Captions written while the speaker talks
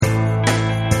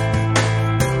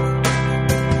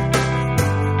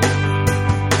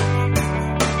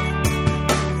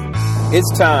It's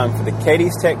time for the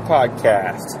Katie's Tech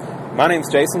Podcast. My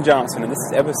name's Jason Johnson, and this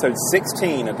is episode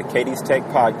 16 of the Katie's Tech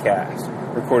Podcast,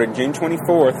 recorded June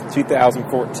 24th,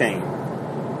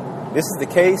 2014. This is the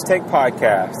Katie's Tech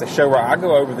Podcast, a show where I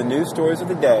go over the news stories of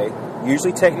the day,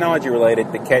 usually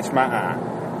technology-related, that catch my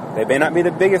eye. They may not be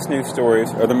the biggest news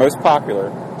stories or the most popular,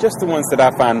 just the ones that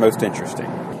I find most interesting.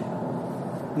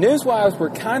 News-wise, we're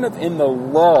kind of in the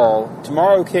lull.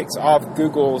 Tomorrow kicks off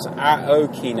Google's I.O.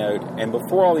 keynote, and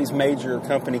before all these major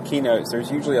company keynotes, there's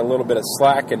usually a little bit of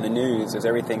slack in the news as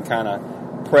everything kind of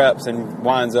preps and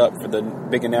winds up for the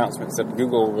big announcements that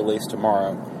Google will release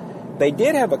tomorrow. They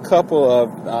did have a couple of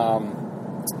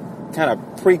kind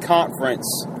of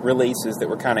pre-conference releases that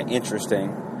were kind of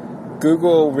interesting.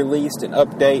 Google released an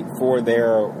update for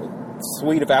their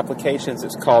suite of applications.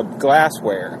 It's called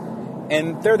Glassware.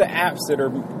 And they're the apps that are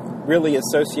really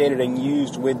associated and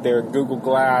used with their Google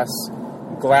Glass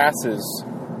glasses.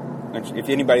 If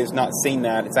anybody's not seen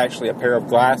that, it's actually a pair of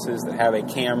glasses that have a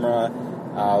camera,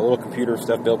 a little computer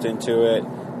stuff built into it,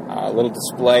 a little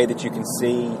display that you can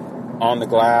see on the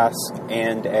glass,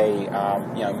 and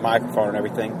a microphone and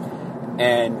everything.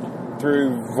 And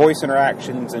through voice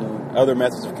interactions and other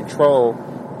methods of control,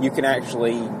 you can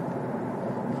actually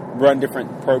run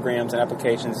different programs and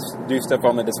applications, do stuff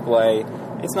on the display.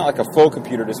 It's not like a full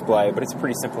computer display, but it's a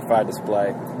pretty simplified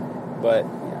display. But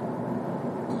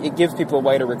it gives people a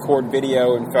way to record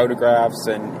video and photographs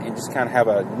and just kind of have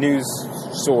a news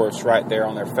source right there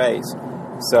on their face.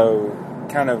 So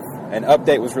kind of an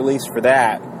update was released for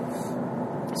that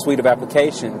suite of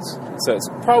applications. So it's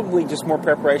probably just more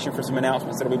preparation for some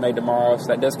announcements that will be made tomorrow. So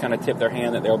that does kind of tip their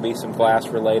hand that there will be some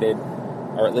glass-related,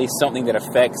 or at least something that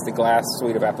affects the Glass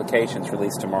suite of applications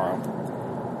released tomorrow.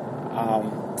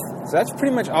 So that's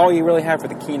pretty much all you really have for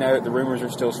the keynote. The rumors are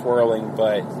still swirling,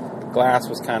 but Glass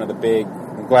was kind of the big,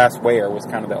 Glassware was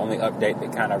kind of the only update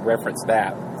that kind of referenced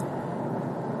that.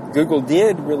 Google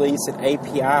did release an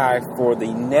API for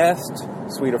the Nest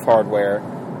suite of hardware,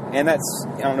 and that's,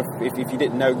 I don't know if you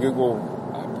didn't know, Google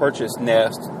purchased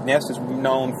Nest. Nest is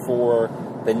known for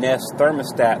the Nest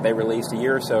thermostat they released a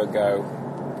year or so ago.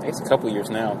 I think it's a couple years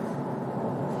now.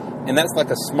 And that's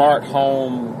like a smart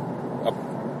home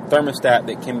thermostat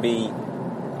that can be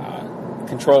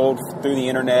controlled through the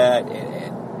internet.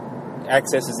 It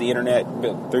accesses the internet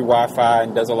through Wi-Fi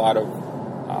and does a lot of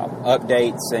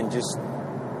updates and just,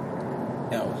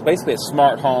 it's basically a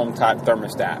smart home type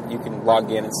thermostat. You can log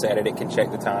in and set it. It can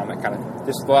check the time. That kind of,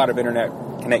 just a lot of Internet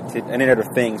of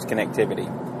Things connectivity.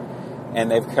 And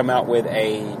they've come out with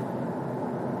a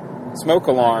smoke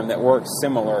alarm that works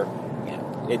similar.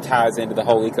 It ties into the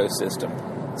whole ecosystem.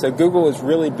 So Google is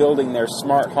really building their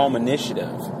smart home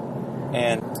initiative,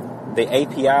 and the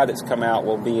API that's come out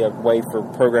will be a way for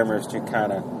programmers to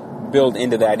kind of build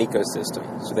into that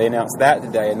ecosystem. So they announced that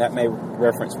today, and that may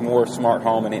reference more smart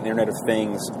home and Internet of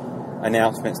Things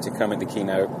announcements to come at the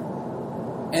keynote.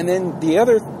 And then the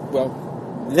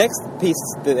next piece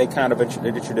that they kind of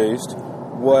introduced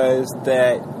was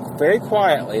that very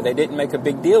quietly, they didn't make a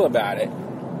big deal about it,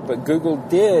 but Google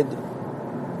did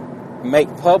make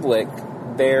public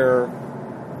their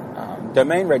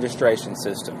domain registration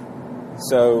system.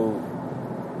 So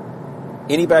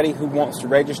anybody who wants to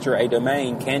register a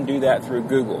domain can do that through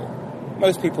Google.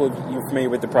 Most people, you're familiar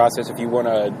with the process. If you want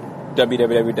a the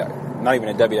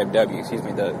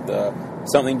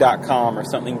something.com or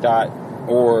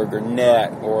something.org or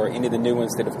net or any of the new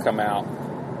ones that have come out,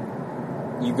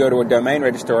 you go to a domain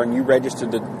registrar and you register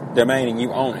the domain and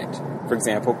you own it. For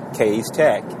example, Katie's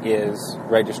Tech is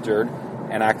registered,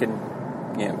 and I can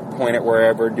point it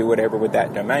wherever, do whatever with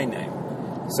that domain name.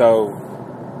 So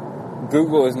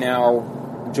Google has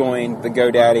now joined the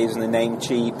GoDaddies and the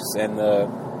Namecheaps and the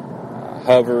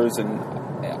Hovers and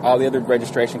all the other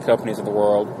registration companies of the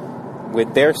world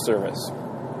with their service.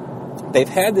 They've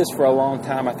had this for a long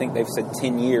time. I think they've said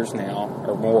 10 years now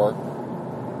or more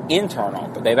internal,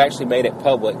 but they've actually made it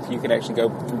public. You can actually go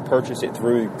purchase it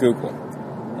through Google.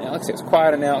 Now, like I said, it's a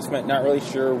quiet announcement. Not really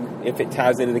sure if it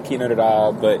ties into the keynote at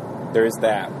all, but there is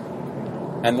that.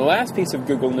 And the last piece of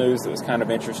Google news that was kind of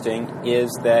interesting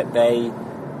is that they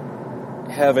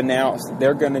have announced that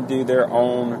they're going to do their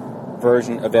own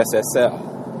version of SSL.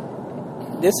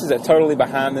 This is a totally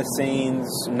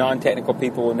behind-the-scenes, non-technical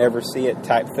people will never see it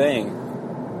type thing.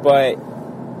 But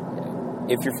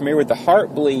if you're familiar with the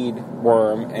Heartbleed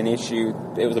worm, an issue,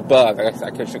 it was a bug. I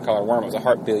shouldn't call it a worm. It was a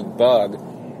Heartbleed bug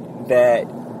that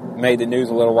made the news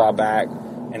a little while back.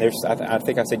 And there's, I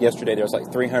think I said yesterday, there was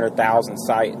like 300,000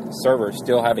 site servers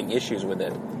still having issues with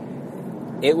it.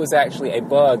 It was actually a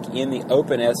bug in the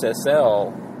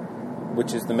OpenSSL,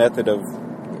 which is the method of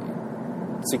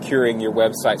securing your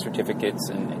website certificates,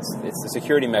 and it's the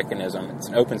security mechanism. It's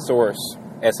an open source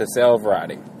SSL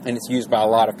variety, and it's used by a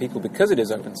lot of people because it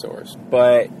is open source.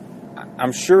 But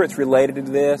I'm sure it's related to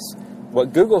this.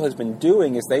 What Google has been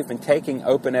doing is they've been taking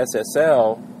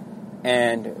OpenSSL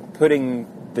and putting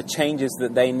the changes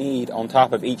that they need on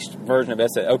top of each version of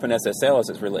OpenSSL as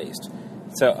it's released.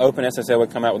 So OpenSSL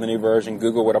would come out with a new version.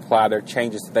 Google would apply their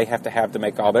changes that they have to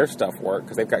make all their stuff work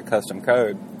because they've got custom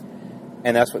code,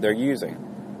 and that's what they're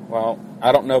using. Well,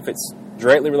 I don't know if it's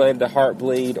directly related to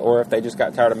Heartbleed or if they just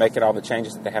got tired of making all the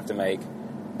changes that they have to make,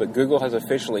 but Google has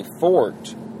officially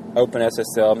forked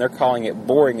OpenSSL, and they're calling it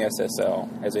Boring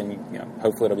SSL, as in,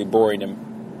 hopefully it'll be boring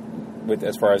them with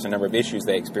as far as the number of issues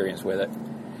they experience with it.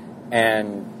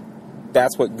 And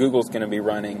that's what Google's going to be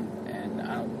running. And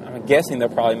I'm guessing they'll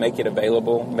probably make it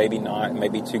available. Maybe not.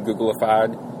 Maybe too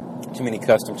Googleified. Too many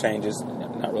custom changes.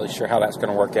 I'm not really sure how that's going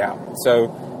to work out. So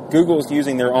Google's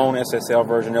using their own SSL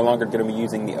version. No longer going to be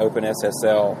using the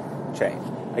OpenSSL change.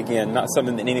 Again, not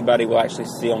something that anybody will actually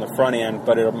see on the front end,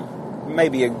 but it'll may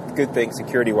be a good thing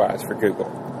security-wise for Google.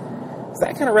 So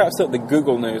that kind of wraps up the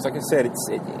Google news. Like I said,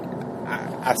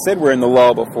 I said we're in the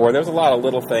lull before. There's a lot of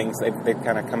little things they've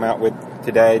kind of come out with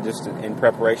today just in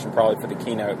preparation probably for the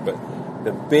keynote, but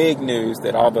the big news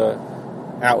that all the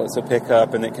outlets will pick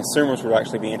up and that consumers will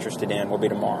actually be interested in will be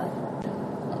tomorrow.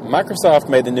 Microsoft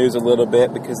made the news a little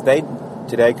bit because they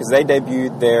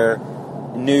debuted their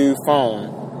new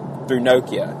phone through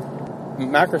Nokia.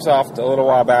 Microsoft, a little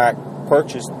while back,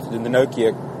 purchased the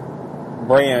Nokia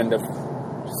brand of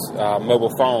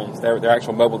mobile phones, their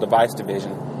actual mobile device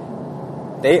division.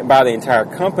 They didn't buy the entire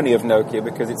company of Nokia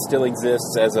because it still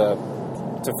exists it's a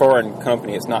foreign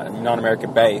company. It's not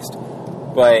non-American based,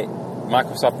 but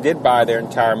Microsoft did buy their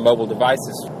entire mobile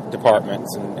devices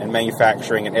departments and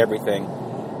manufacturing and everything.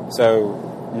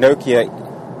 So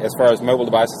Nokia, as far as mobile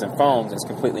devices and phones, is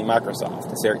completely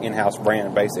Microsoft. It's their in-house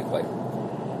brand, basically.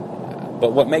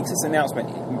 But what makes this announcement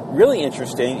really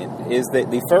interesting is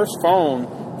that the first phone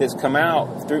that's come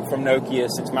out from Nokia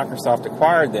since Microsoft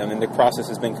acquired them, and the process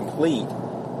has been complete,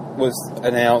 was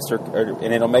announced,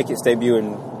 and it'll make its debut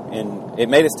it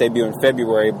made its debut in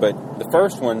February. But the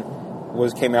first one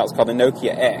came out. It's called the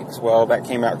Nokia X. Well, that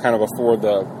came out kind of before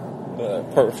the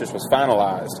purchase was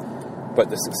finalized. But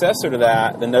the successor to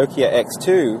that, the Nokia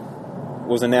X2,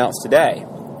 was announced today.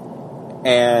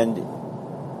 And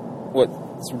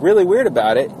what's really weird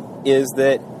about it is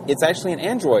that it's actually an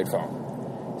Android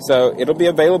phone. So it'll be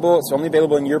available. It's only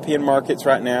available in European markets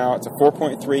right now. It's a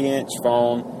 4.3-inch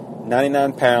phone,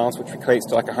 99 pounds, which equates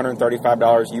to like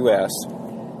 $135 US.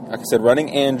 Like I said, running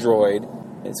Android.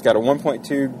 It's got a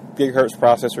 1.2 gigahertz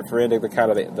processor for the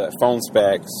kind of the phone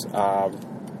specs,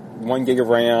 1 gig of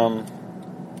RAM,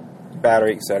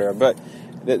 battery, etc. But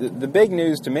the big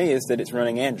news to me is that it's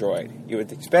running Android. You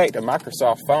would expect a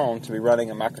Microsoft phone to be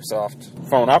running a Microsoft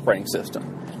phone operating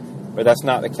system, but that's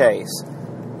not the case.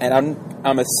 And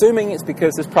I'm assuming it's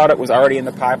because this product was already in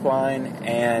the pipeline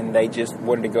and they just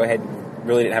wanted to go ahead and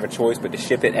really didn't have a choice but to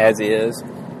ship it as is.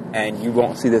 And you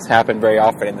won't see this happen very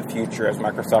often in the future as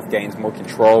Microsoft gains more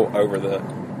control over the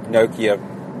Nokia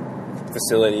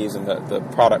facilities and the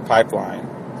product pipeline.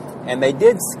 And they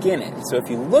did skin it. So if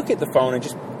you look at the phone and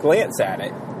just glance at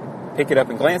it, pick it up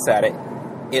and glance at it,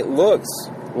 it looks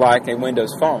like a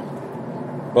Windows phone.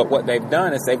 But what they've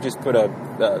done is they've just put a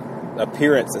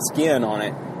appearance, a skin on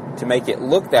it to make it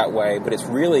look that way, but it's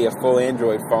really a full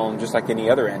Android phone just like any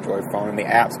other Android phone. And the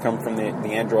apps come from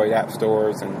the Android app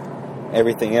stores and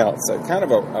everything else. So kind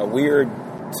of a weird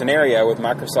scenario with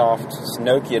Microsoft's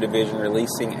Nokia division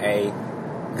releasing a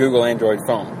Google Android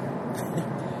phone.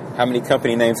 How many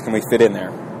company names can we fit in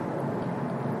there?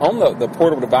 On the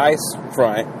portable device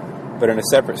front, but in a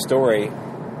separate story,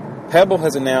 Pebble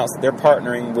has announced that they're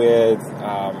partnering with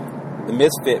the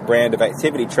Misfit brand of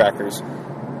activity trackers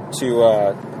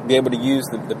to be able to use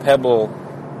the Pebble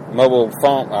mobile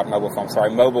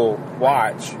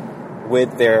watch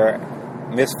with their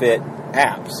Misfit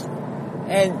apps.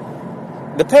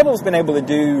 And the Pebble's been able to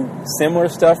do similar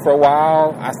stuff for a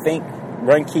while. I think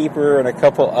Runkeeper and a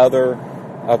couple other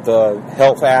of the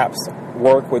health apps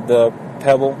work with the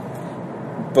Pebble,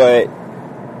 but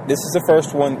this is the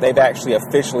first one they've actually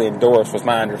officially endorsed, was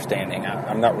my understanding.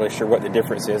 I'm not really sure what the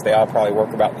difference is. They all probably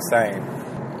work about the same.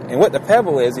 And what the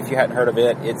Pebble is, if you hadn't heard of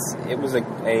it, it was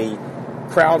a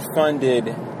crowd-funded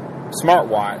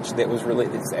smartwatch that was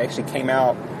actually came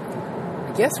out,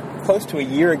 I guess, close to a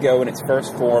year ago in its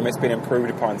first form. It's been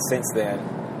improved upon since then.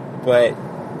 But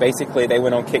basically, they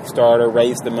went on Kickstarter,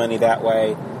 raised the money that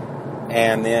way,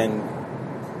 and then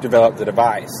developed the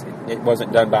device. It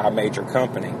wasn't done by a major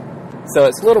company. So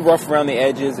it's a little rough around the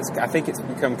edges. I think it's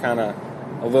become kind of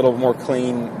a little more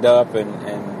cleaned up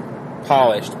and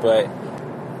polished, but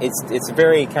it's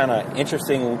very kind of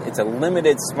interesting. It's a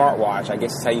limited smartwatch, I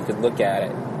guess is how you could look at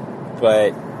it,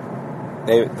 but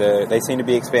they seem to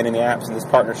be expanding the apps, and this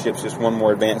partnership is just one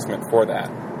more advancement for that.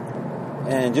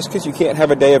 And just because you can't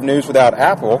have a day of news without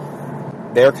Apple,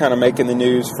 they're kind of making the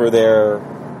news for their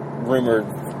rumored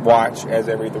watch as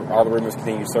all the rumors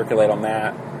continue to circulate on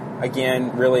that.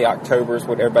 Again, really October is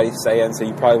what everybody's saying, so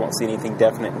you probably won't see anything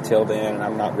definite until then, and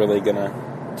I'm not really going to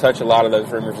touch a lot of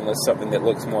those rumors unless something that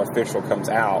looks more official comes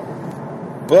out.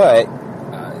 But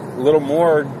a little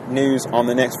more news on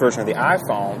the next version of the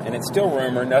iPhone, and it's still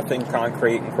rumor, nothing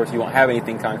concrete. Of course, you won't have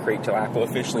anything concrete until Apple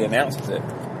officially announces it.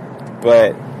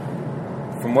 But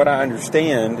from what I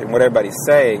understand and what everybody's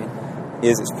saying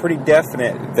is it's pretty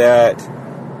definite that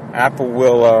Apple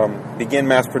will begin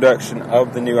mass production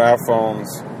of the new iPhones.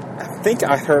 I think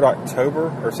I heard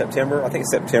October or September. I think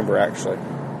it's September, actually.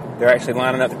 They're actually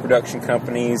lining up the production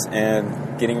companies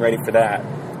and getting ready for that.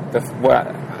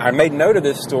 I made note of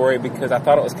this story because I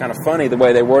thought it was kind of funny the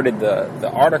way they worded the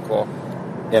article,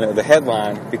 the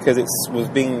headline, because it was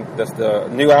being the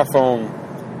new iPhone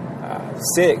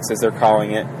 6, as they're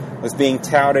calling it, was being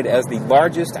touted as the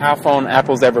largest iPhone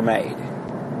Apple's ever made.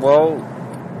 Well,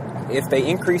 if they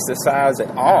increase the size at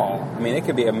all, I mean, it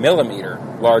could be a millimeter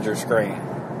larger screen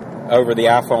over the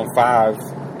iPhone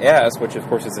 5S, which of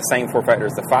course is the same form factor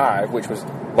as the 5, which was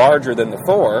larger than the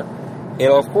 4.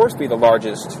 It'll of course be the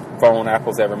largest phone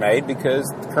Apple's ever made because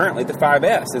currently the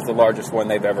 5S is the largest one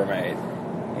they've ever made.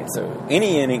 And so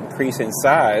any increase in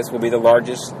size will be the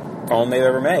largest phone they've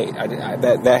ever made.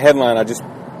 That headline I just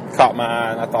caught my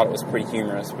eye, and I thought it was pretty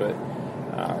humorous, but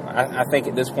I think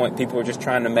at this point people are just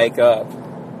trying to make up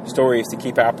stories to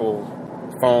keep Apple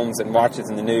phones and watches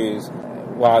in the news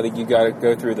while you got to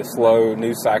go through the slow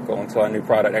news cycle until a new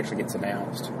product actually gets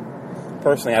announced.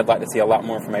 Personally, I'd like to see a lot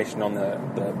more information on the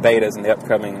betas and the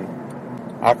upcoming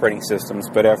operating systems,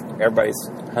 but everybody's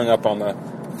hung up on the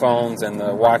phones and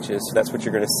the watches, so that's what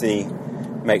you're going to see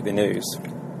make the news.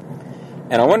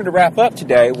 And I wanted to wrap up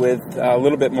today with a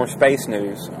little bit more space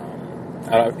news.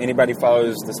 Anybody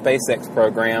follows the SpaceX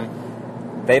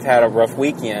program, they've had a rough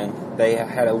weekend. They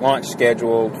had a launch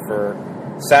scheduled for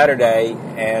Saturday,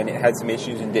 and it had some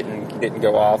issues and didn't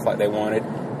go off like they wanted.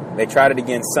 They tried it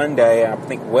again Sunday, and I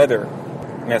think weather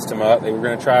messed them up. They were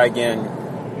going to try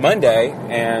again Monday,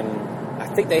 and I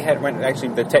think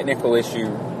the technical issue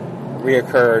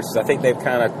reoccurs. So I think they've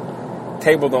kind of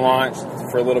tabled the launch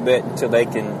for a little bit until they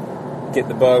can get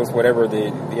the bugs, whatever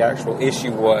the actual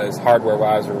issue was,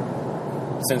 hardware-wise or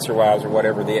sensor-wise or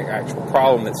whatever the actual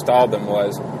problem that stalled them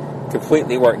was,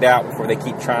 completely worked out before they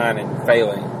keep trying and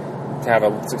failing to have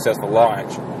a successful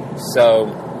launch. So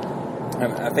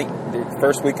I think the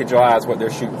first week of July is what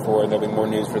they're shooting for, and there'll be more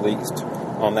news released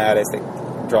on that as it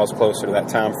draws closer to that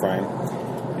time frame.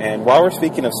 And while we're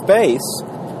speaking of space,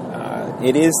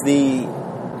 it is the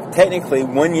technically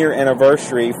 1-year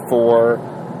anniversary for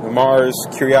the Mars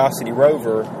Curiosity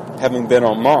rover having been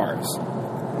on Mars.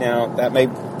 Now, that may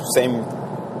seem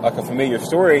like a familiar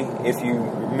story if you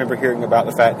remember hearing about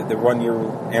the fact that the 1-year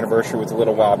anniversary was a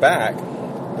little while back,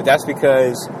 but that's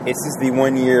because this is the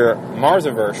 1-year Mars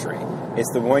anniversary.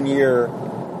 It's the 1-year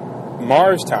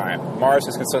Mars time. Mars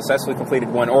has successfully completed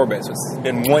one orbit, so it's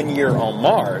been 1 year on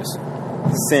Mars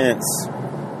since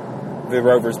the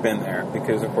rover's been there,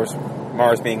 because of course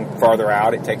Mars being farther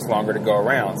out, it takes longer to go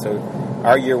around. So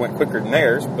our year went quicker than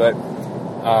theirs, but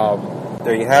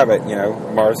there you have it.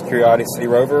 Mars Curiosity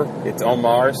rover, it's on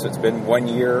Mars, so it's been 1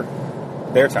 year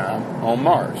their time on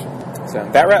Mars. So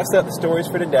that wraps up the stories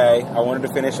for today. I wanted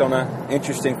to finish on an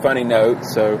interesting, funny note,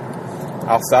 so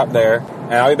I'll stop there,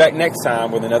 and I'll be back next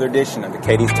time with another edition of the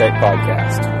Katie's Tech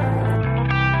Podcast.